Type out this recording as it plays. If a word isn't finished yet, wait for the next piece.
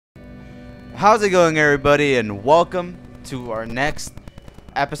How's it going, everybody, and welcome to our next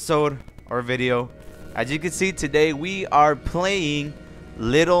episode or video. As you can see, today we are playing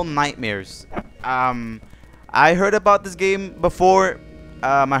Little Nightmares. I heard about this game before.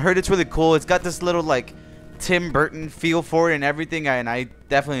 I heard it's really cool. It's got this little like Tim Burton feel for it and everything, and I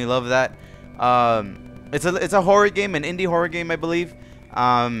definitely love that. It's a horror game, an indie horror game, I believe.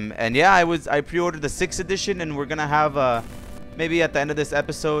 And yeah, I pre-ordered the 6th edition, and we're gonna have maybe at the end of this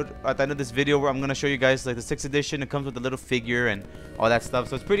episode, at the end of this video, where I'm gonna show you guys like the 6th edition. It comes with a little figure and all that stuff,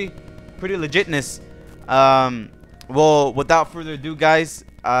 so it's pretty legitness. Well, without further ado, guys,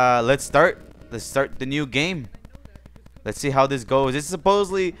 let's start the new game. Let's see how this goes. It's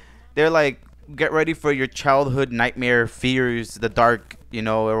supposedly, they're like, get ready for your childhood nightmare fears, the dark, you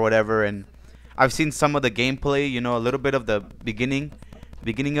know, or whatever. And I've seen some of the gameplay, you know, a little bit of the beginning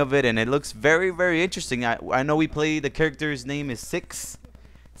of it, and it looks very interesting. I know we play, the character's name is Six.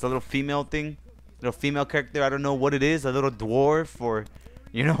 It's a little female thing, little female character. I don't know what it is, a little dwarf or,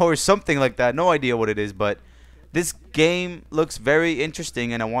 you know, or something like that. No idea what it is, but this game looks very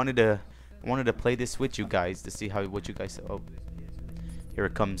interesting, and I wanted to play this with you guys to see what you guys. Oh, here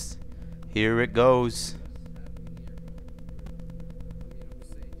it comes. Here it goes.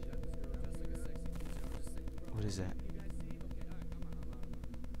 What is that?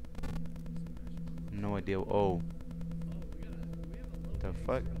 No idea. Oh, the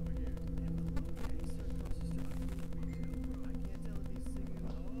fuck?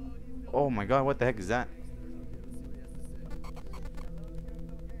 Oh my god, what the heck is that?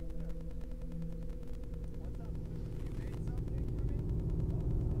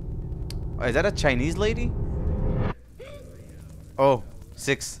 Oh, is that a Chinese lady? Oh,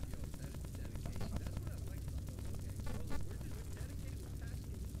 Six.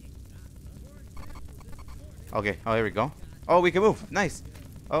 Okay. Oh, here we go. Oh, we can move. Nice.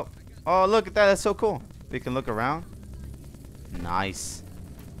 Oh, look at that. That's so cool. We can look around. Nice.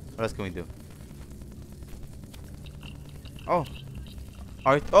 What else can we do? Oh.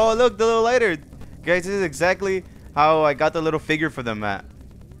 Oh, look, the little lighter. Guys, this is exactly how I got the little figure for them at.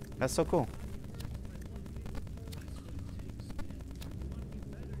 That's so cool.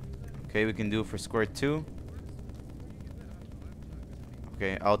 Okay, we can do it for square 2.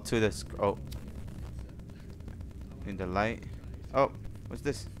 Okay, I'll do this. Oh. In the light. Oh, what's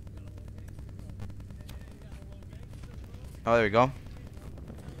this? Oh, there we go.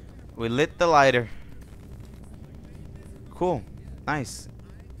 We lit the lighter. Cool. Nice.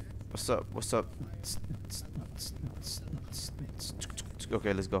 What's up? What's up?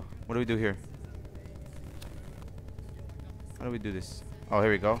 Okay, let's go. What do we do here? How do we do this? Oh,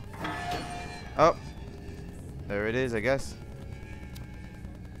 here we go. Oh, there it is, I guess.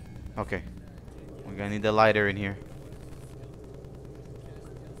 Okay. We're gonna need the lighter in here.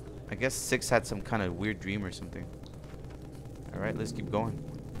 I guess Six had some kind of weird dream or something. Alright, let's keep going.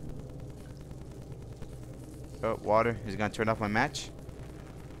 Oh, water. He's gonna turn off my match.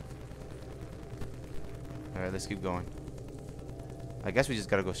 Alright, let's keep going. I guess we just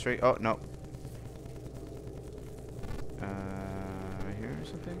gotta go straight. Oh, no. Right here or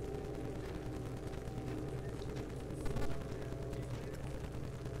something?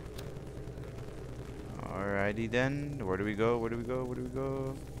 Alrighty then. Where do we go? Where do we go? Where do we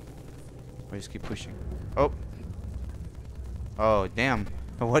go? I just keep pushing. Oh. Oh, damn.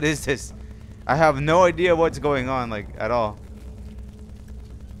 What is this? I have no idea what's going on, like, at all.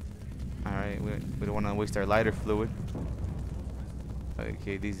 Alright, we don't want to waste our lighter fluid.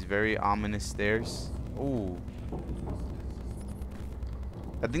 Okay, these very ominous stairs. Ooh.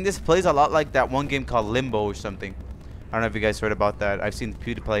 I think this plays a lot like that one game called Limbo or something. I don't know if you guys heard about that. I've seen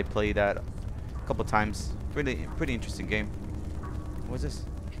PewDiePie play that a couple times. Pretty interesting game. What's this?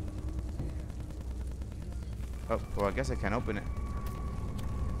 Oh, well, I guess I can't open it.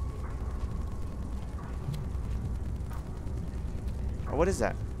 Oh, what is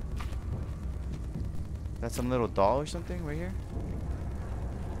that? That's some little doll or something right here?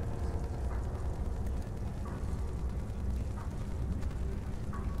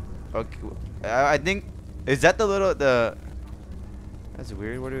 Okay, I think, is that the that's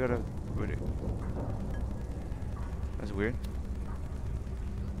weird. What do we gotta, that's weird.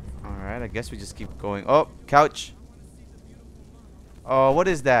 Alright, I guess we just keep going. Oh, couch. Oh, what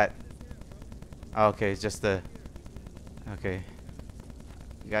is that? Okay, it's just the, okay.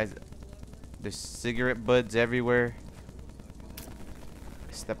 You guys, there's cigarette butts everywhere.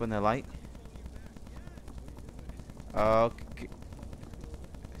 Step on the light. Okay.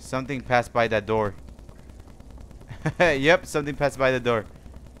 Something passed by that door. Yep, something passed by the door.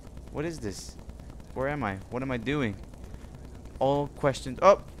 What is this? Where am I? What am I doing? All questions.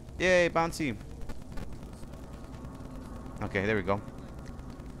 Oh, Yay, bouncy. Okay, there we go.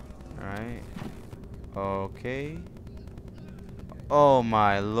 Alright. Okay. Oh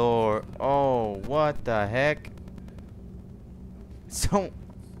my lord. Oh, what the heck? So,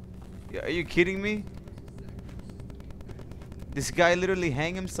 are you kidding me? This guy literally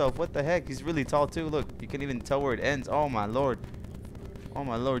hang himself. What the heck? He's really tall too. Look, you can't even tell where it ends. Oh my lord. Oh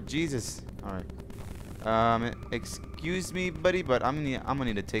my lord, Jesus. Alright. Excuse me, buddy, but I'm gonna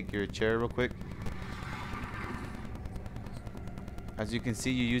need to take your chair real quick. As you can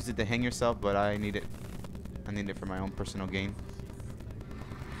see, you used it to hang yourself, but I need it. I need it for my own personal gain.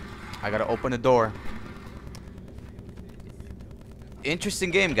 I gotta open the door.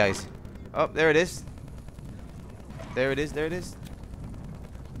 Interesting game, guys. Oh, there it is. There it is. There it is.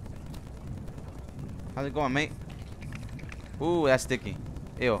 How's it going, mate? Ooh, that's sticky.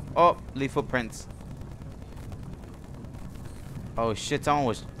 Ew. Oh, leave footprints. Oh shit! Someone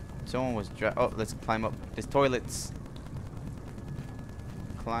was. Oh, let's climb up. There's toilets.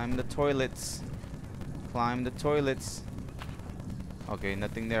 Climb the toilets. Climb the toilets. Okay,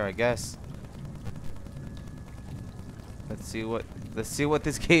 nothing there, I guess. Let's see what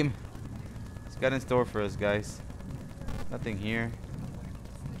this game has got in store for us, guys. Nothing here.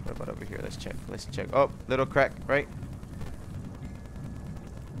 What about over here? Let's check. Let's check. Oh, little crack, right?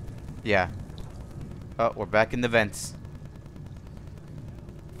 Yeah. Oh, we're back in the vents.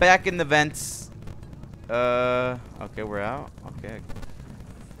 Back in the vents. Okay, we're out. Okay.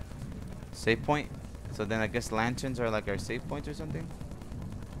 Save point. So then I guess lanterns are like our save points or something.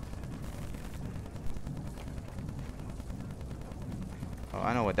 Oh,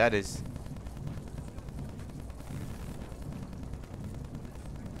 I know what that is.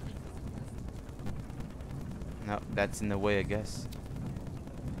 No, that's in the way, I guess.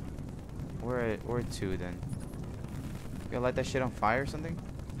 Where to then? You gotta light that shit on fire or something?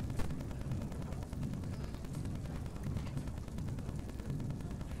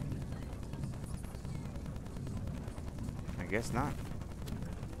 I guess not.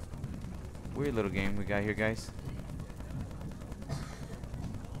 Weird little game we got here, guys.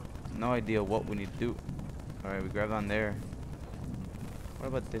 No idea what we need to do. Alright, we grabbed on there. What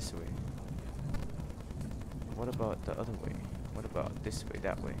about this way? What about the other way? What about this way,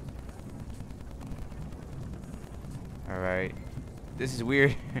 that way? Alright. This is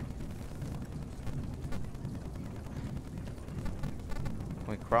weird. Can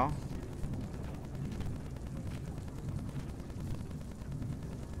we crawl?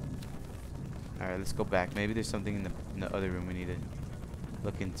 Alright, let's go back. Maybe there's something in the other room we need to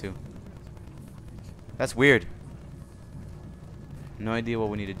look into. That's weird. No idea what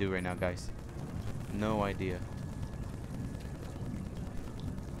we need to do right now, guys. No idea.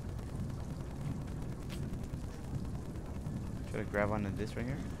 Should I grab onto this right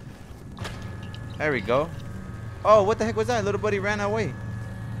here? There we go. Oh, what the heck was that? Little buddy ran away.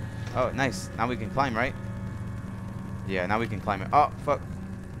 Oh, nice. Now we can climb, right? Yeah, now we can climb it. Oh, fuck.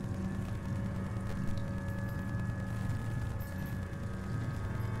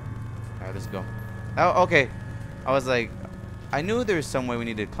 Alright, let's go. Oh, okay. I was like, I knew there was some way we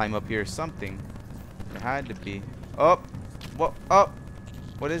needed to climb up here or something. There had to be. Oh, what? Oh,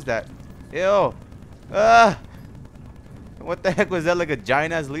 what is that? Ew. Ah. What the heck was that? Like a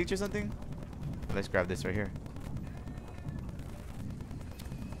giant ass leech or something? Let's grab this right here.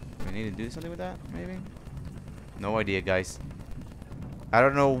 We need to do something with that, maybe? No idea, guys. I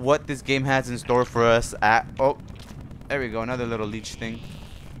don't know what this game has in store for us at. Oh, there we go. Another little leech thing.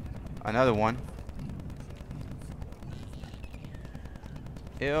 Another one.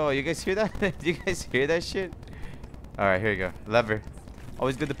 Ew, you guys hear that? Do you guys hear that shit? Alright, here we go. Lever.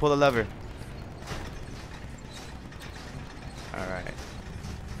 Always good to pull a lever. Alright.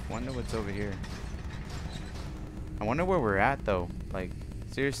 Wonder what's over here. I wonder where we're at though. Like,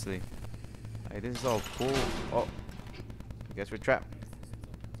 seriously. Like, this is all cool. Oh. I guess we're trapped.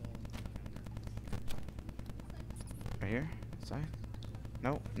 Right here? Side?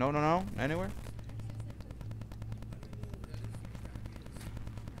 No. No, no, no. Anywhere?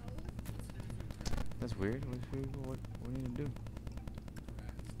 That's weird. What do we need to do?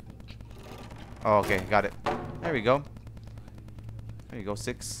 Oh, okay. Got it. There we go. There you go.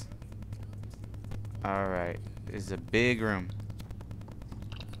 6. Alright. This is a big room.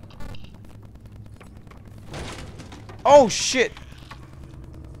 Oh, shit!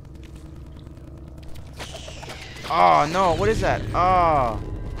 Oh, no. What is that? Oh.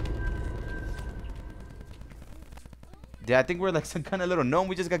 Yeah, I think we're like some kind of little gnome.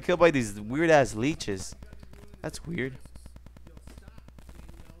 We just got killed by these weird-ass leeches. That's weird.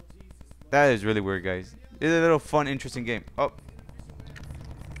 That is really weird, guys. It's a little fun, interesting game. Oh.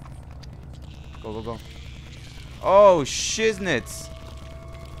 Go, go, go. Oh, shiznits.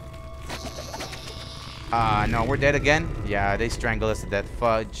 No, we're dead again. Yeah, they strangled us to death.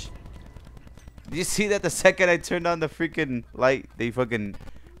 Fudge. Did you see that the second I turned on the freaking light, they fucking...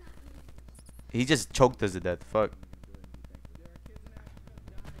 He just choked us to death. Fuck.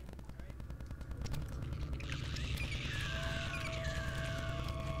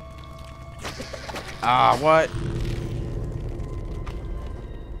 What?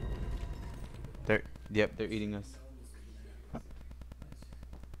 Yep, they're eating us.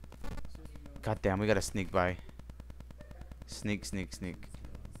 God damn, we gotta sneak by. Sneak, sneak, sneak.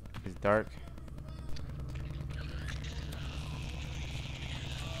 It's dark.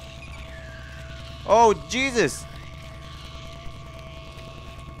 Oh, Jesus!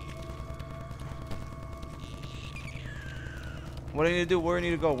 What do I need to do? Where do I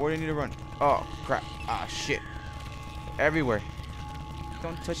need to go? Where do I need to run? Oh, crap. Ah, shit. Everywhere.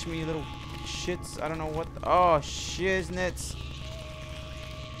 Don't touch me, you little shits. I don't know what. Oh, shiznits.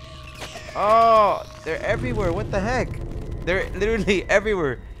 Oh, they're everywhere. What the heck? They're literally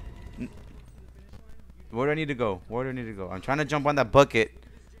everywhere. Where do I need to go? Where do I need to go? I'm trying to jump on that bucket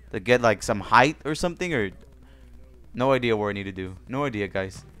to get like some height or something, or no idea where I need to do. No idea,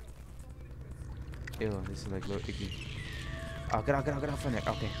 guys. Ew, this is like a little icky. Oh, get out from there.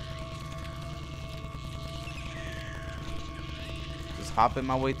 Okay. Just hopping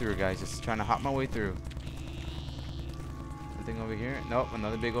my way through, guys. Just trying to hop my way through. Nothing over here. Nope,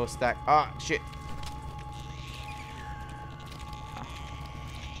 another big old stack. Ah, shit.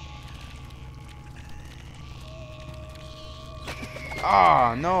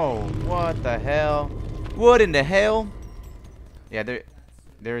 Oh, no. What the hell? What in the hell? Yeah,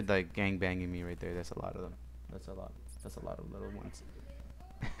 they're like gang banging me right there. That's a lot of them. That's a lot. That's a lot of little ones.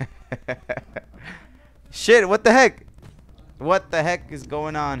 Shit, what the heck? What the heck is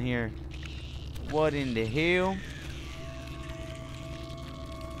going on here? What in the hell?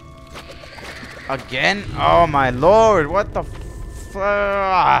 Again? Oh my lord, what the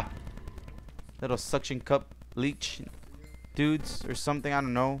fuck? Little suction cup leech dudes or something, I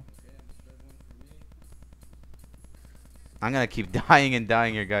don't know. I'm gonna keep dying and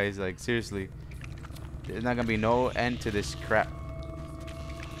dying here, guys. Like, seriously. There's not gonna be no end to this crap.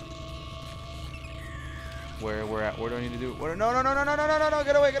 Where we're at? What do I need to do? Where, no!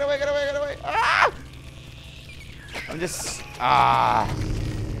 Get away! Ah! I'm just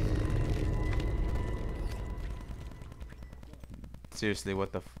Seriously,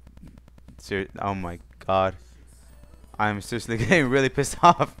 what the? Oh my god! I'm seriously getting really pissed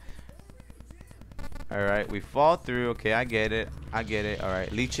off. All right, we fall through. Okay, I get it. All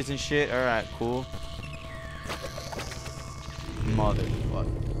right, leeches and shit. All right, cool. Motherfucker.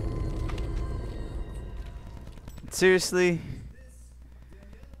 Seriously?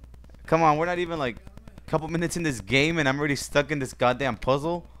 Come on, we're not even like a couple minutes in this game and I'm already stuck in this goddamn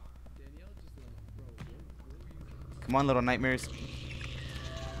puzzle. Come on, little nightmares.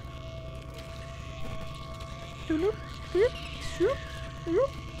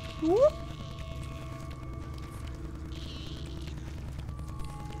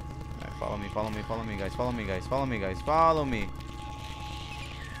 Alright, follow me, guys. Follow me.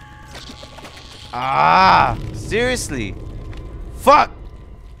 Ah, seriously. Fuck.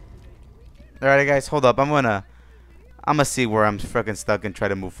 Alright, guys, hold up. I'm gonna see where I'm fucking stuck and try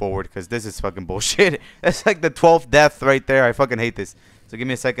to move forward, because this is fucking bullshit. That's like the 12th death right there. I fucking hate this. So give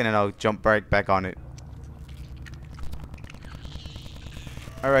me a second and I'll jump right back on it.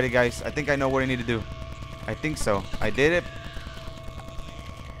 Alrighty, guys, I think I know what I need to do. I think so. I did it.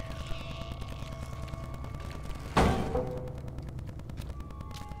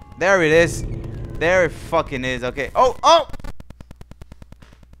 There it is. There it fucking is. Okay. Oh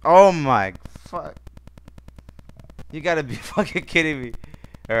my fuck. You gotta be fucking kidding me.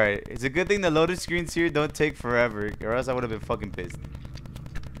 Alright. It's a good thing the loading screens here don't take forever, or else I would have been fucking pissed.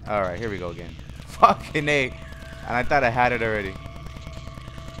 Alright, here we go again. Fucking A. And I thought I had it already.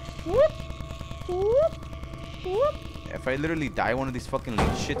 Whoop. If I literally die one of these fucking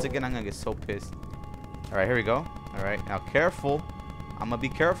shits again, I'm gonna get so pissed. Alright, here we go. Alright, now careful. I'm gonna be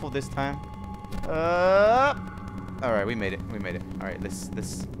careful this time. Alright, we made it. Alright,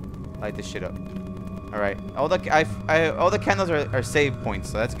 let's light this shit up. Alright, all the candles are save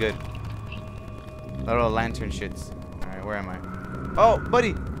points, so that's good. Little lantern shits. Alright, where am I? Oh,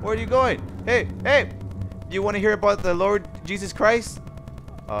 buddy, where are you going? Hey! You want to hear about the Lord Jesus Christ?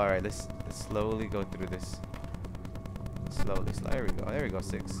 Alright, let's slowly go through this. Slowly. There we go.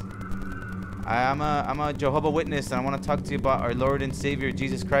 6. I'm a Jehovah Witness, and I want to talk to you about our Lord and Savior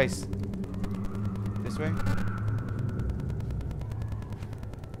Jesus Christ. This way?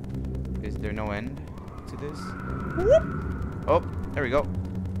 there no end to this? Whoop! Oh, there we go.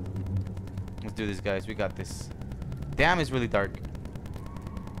 Let's do this, guys. We got this. Damn, it's really dark.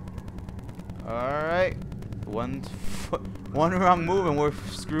 Alright. One wrong move and we're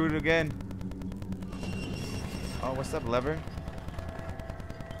screwed again. Oh, what's up, lever?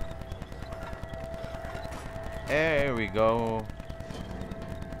 There we go.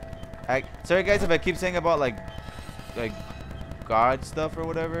 Sorry guys if I keep saying about like God stuff or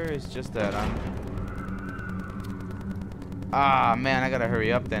whatever. It's just that I'm... Ah, man, I gotta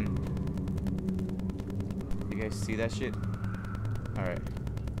hurry up then. You guys see that shit? Alright.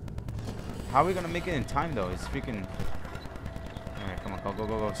 How are we gonna make it in time though? It's freaking... Alright, come on,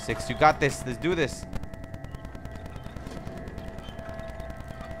 go. 6, you got this. Let's do this.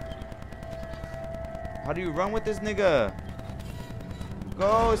 How do you run with this nigga?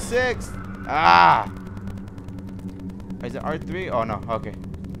 Go, 6. Ah! Is it R3? Oh, no. Okay.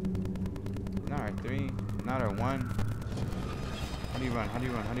 Not R3. Not R1. How do you run?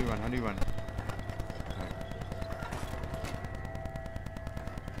 Right.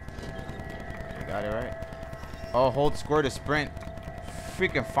 You got it, right? Oh, hold square to sprint.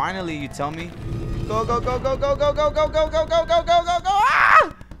 Freaking finally, you tell me. Go.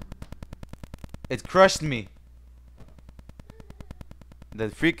 Ah! It crushed me. The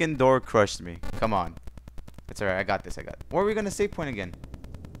freaking door crushed me. Come on. It's alright. I got this. Where are we gonna save point again?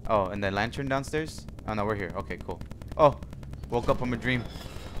 Oh, and the lantern downstairs? Oh, no. We're here. Okay, cool. Oh. Woke up from a dream.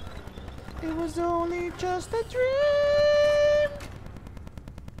 It was only just a dream.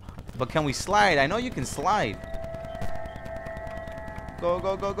 But can we slide? I know you can slide. Go.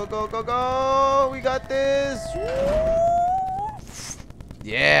 We got this.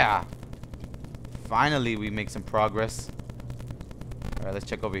 Yeah. Finally, we make some progress. Alright, let's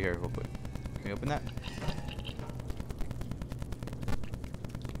check over here real quick. Can we open that?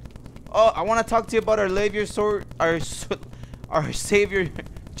 Oh, I want to talk to you about our our Savior,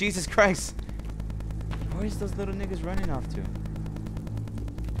 Jesus Christ. Where is those little niggas running off to?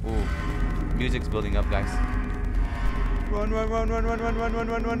 Ooh, music's building up, guys. Run.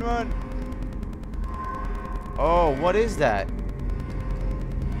 Oh, what is that?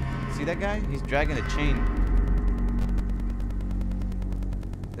 See that guy? He's dragging a chain.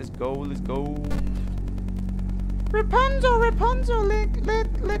 Let's go. Rapunzel,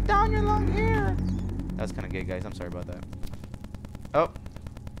 let down your long hair. That's kind of gay, guys. I'm sorry about that. Oh,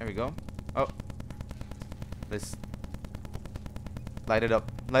 there we go. Oh, let's light it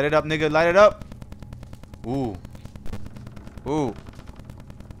up, nigga, light it up. Ooh.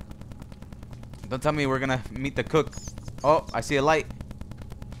 Don't tell me we're gonna meet the cook. Oh, I see a light.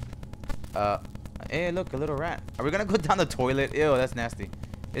 Hey, look, a little rat. Are we gonna go down the toilet? Ew, that's nasty.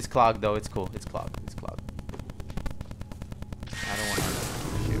 It's clogged though. It's cool. It's clogged. I don't want to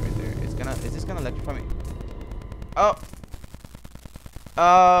shit right there. Is this gonna electrify me? Oh.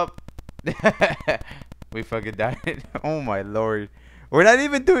 We fucking died. Oh my lord. We're not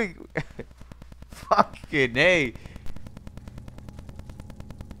even doing fucking hey.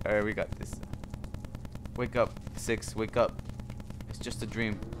 Alright, we got this. Wake up, 6, wake up. It's just a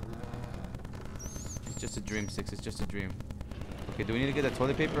dream. It's just a dream, 6. It's just a dream. Okay, do we need to get the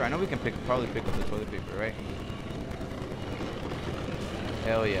toilet paper? I know we can probably pick up the toilet paper, right?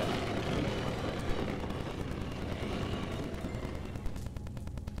 Hell yeah.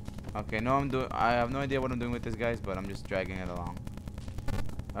 Okay, I have no idea what I'm doing with this, guys, but I'm just dragging it along.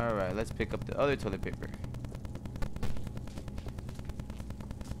 Alright, let's pick up the other toilet paper.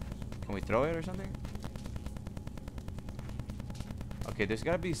 Can we throw it or something? Okay, there's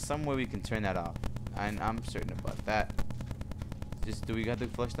gotta be some way we can turn that off. And I'm certain about that. Just, do we have to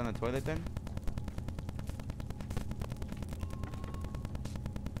flush down the toilet then?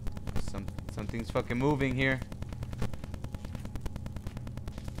 Something's fucking moving here.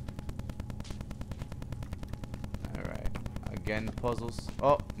 Alright. Again, the puzzles.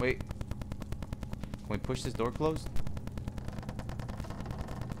 Oh, wait. Can we push this door closed?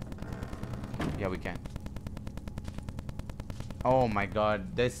 Yeah, we can. Oh my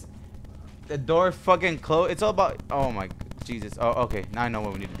god. The door fucking closed. It's all about... Oh my... Jesus. Oh, okay. Now I know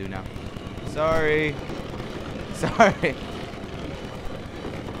what we need to do now. Sorry.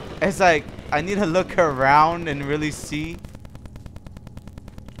 It's like... I need to look around and really see.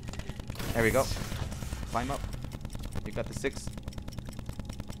 There we go. Climb up. You got the 6.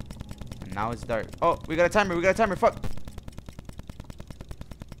 And now it's dark. Oh, we got a timer. Fuck.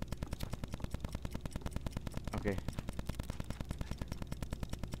 Okay.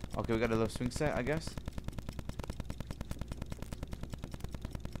 Okay, we got a little swing set, I guess.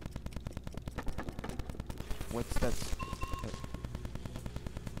 What's that?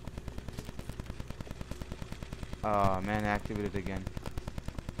 Oh man, I activated it again.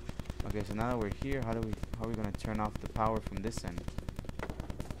 Okay, so now that we're here, how are we gonna turn off the power from this end?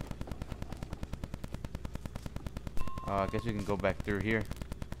 I guess we can go back through here.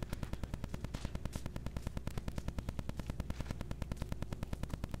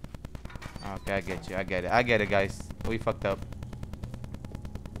 Okay, I get you. I get it. I get it, guys. We fucked up.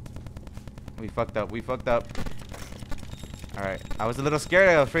 We fucked up. We fucked up. Alright. I was a little scared.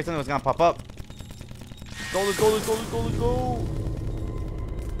 I was afraid something was gonna pop up. Let's go, let's go, let's go, let's go, let's go.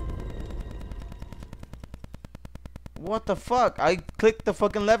 What the fuck? I clicked the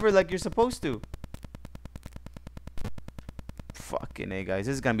fucking lever like you're supposed to. Fucking A, guys.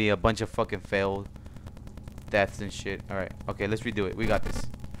 This is gonna be a bunch of fucking failed deaths and shit. Alright. Okay, let's redo it. We got this.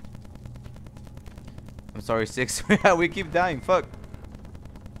 I'm sorry, 6. We keep dying. Fuck.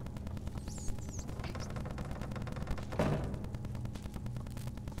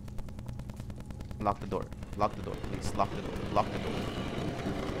 Lock the door. Lock the door, please. Lock the door. Lock the door.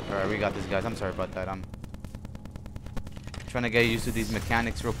 Alright, we got this, guys. I'm sorry about that. I'm trying to get used to these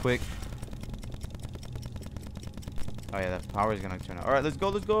mechanics real quick. Oh, yeah, that power is gonna turn on. Alright, let's go,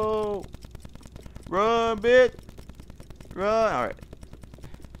 let's go. Run, bitch. Run. Alright.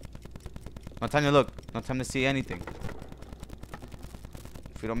 No time to look. No time to see anything.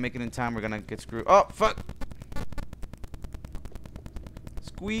 If we don't make it in time, we're gonna get screwed. Oh, fuck.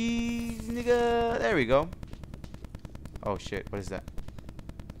 Squeeze, nigga. There we go. Oh, shit. What is that?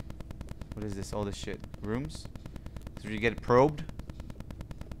 What is this? All this shit. Rooms? This is where you get probed?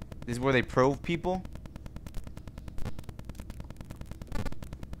 This is where they probe people?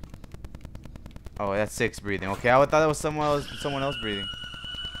 Oh, that's 6 breathing. Okay, I thought that was someone else breathing.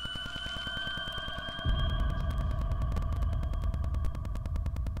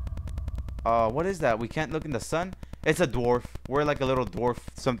 What is that? We can't look in the sun? It's a dwarf. We're like a little dwarf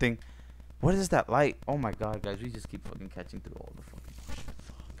something. What is that light? Oh my god, guys. We just keep fucking catching through all the fucking bullshit.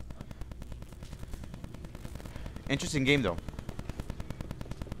 Fuck. Interesting game, though.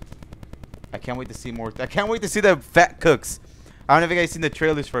 I can't wait to see more. I can't wait to see the fat cooks. I don't know if you guys seen the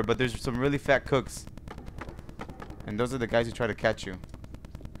trailers for it, but there's some really fat cooks. And those are the guys who try to catch you.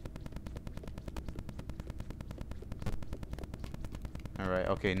 Alright,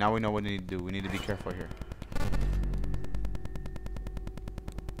 okay, now we know what we need to do. We need to be careful here.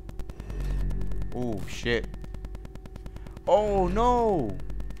 Oh, shit. Oh, no!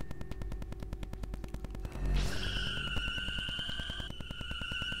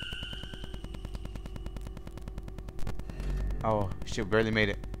 Oh, shit, barely made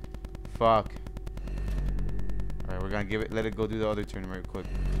it. Fuck. Alright, we're gonna let it go do the other turn real quick.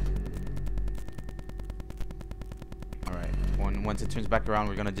 Alright, once it turns back around,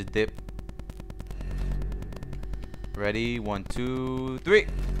 we're gonna just dip. Ready? 1, 2, 3.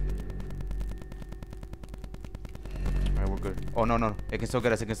 Alright, we're good. Oh, no, no. It can still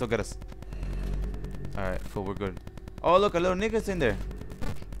get us. It can still get us. Alright, cool. We're good. Oh, look, a little nigga's in there.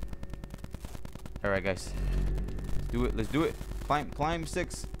 Alright, guys. Let's do it. Let's do it. Climb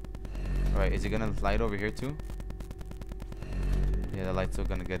 6. Alright, is it gonna light over here too? Yeah, the light's still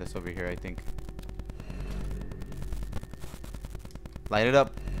gonna get us over here, I think. Light it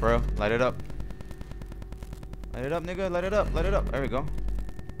up, bro. Light it up. Light it up, nigga. Light it up. Light it up. There we go.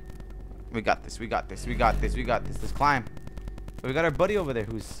 We got this. We got this. We got this. We got this. Let's climb. We got our buddy over there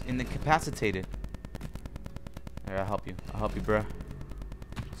who's incapacitated. Alright, I'll help you. I'll help you, bro.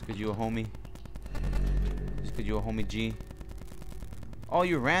 Just cause you a homie. Just cause you a homie G. Oh,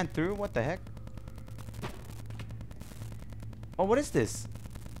 you ran through? What the heck? Oh, what is this?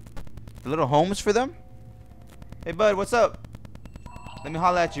 The little homes for them? Hey, bud, what's up? Let me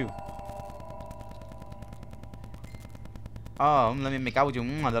holla at you. Oh, let me make out with you.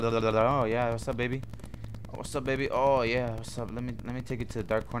 Oh, yeah. What's up, baby? What's up, baby? Oh, yeah. What's up? Let me take it to the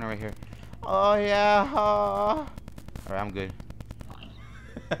dark corner right here. Oh, yeah. Oh. Alright, I'm good.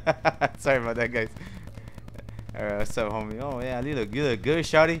 Sorry about that, guys. Alright, what's up, homie? Oh, yeah. You look good,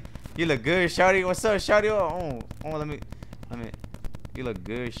 shawty. You look good, shawty. What's up, shawty? Oh, let me. You look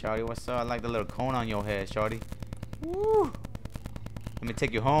good, shawty. What's up? I like the little cone on your head, shawty. Woo. Let me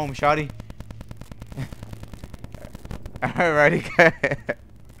take you home, shawty. Alrighty, guys.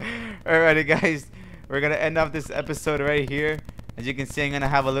 Alrighty, guys. We're gonna end off this episode right here. As you can see, I'm gonna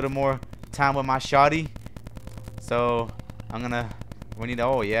have a little more time with my shawty. So we need to.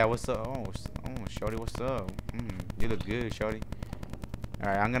 Oh yeah, what's up? Oh, shawty, what's up? You look good, shawty.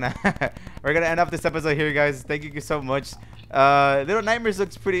 Alright, we're gonna end off this episode here, guys. Thank you so much. Little Nightmares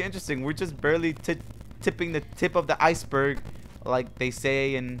looks pretty interesting. We're just barely tipping the tip of the iceberg, like they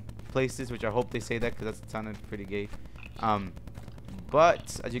say in places, which I hope they say that because that sounded pretty gay.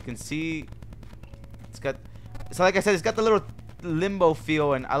 But as you can see, it's got So like I said, it's got the little limbo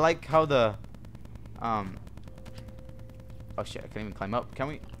feel, and I like how the oh shit, I can't even climb up. Can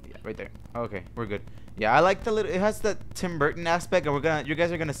we? Yeah, right there. Okay, we're good. Yeah, I like the little. It has the Tim Burton aspect, and you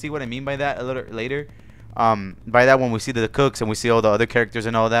guys are gonna see what I mean by that a little later. By that when we see the cooks and we see all the other characters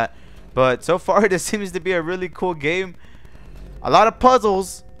and all that. But so far, this seems to be a really cool game. A lot of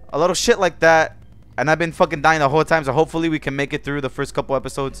puzzles, a lot of shit like that, and I've been fucking dying the whole time. So hopefully we can make it through the first couple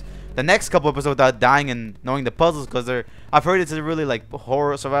episodes, the next couple episodes without dying and knowing the puzzles, because I've heard it's a really like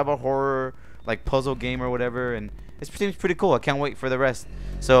horror, survival horror, like puzzle game or whatever, and it seems pretty cool. I can't wait for the rest.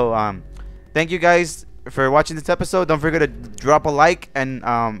 So thank you guys for watching this episode. Don't forget to drop a like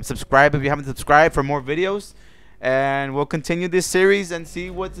and subscribe if you haven't subscribed for more videos. And we'll continue this series and see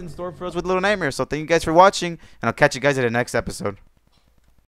what's in store for us with Little Nightmares. So thank you guys for watching, and I'll catch you guys in the next episode.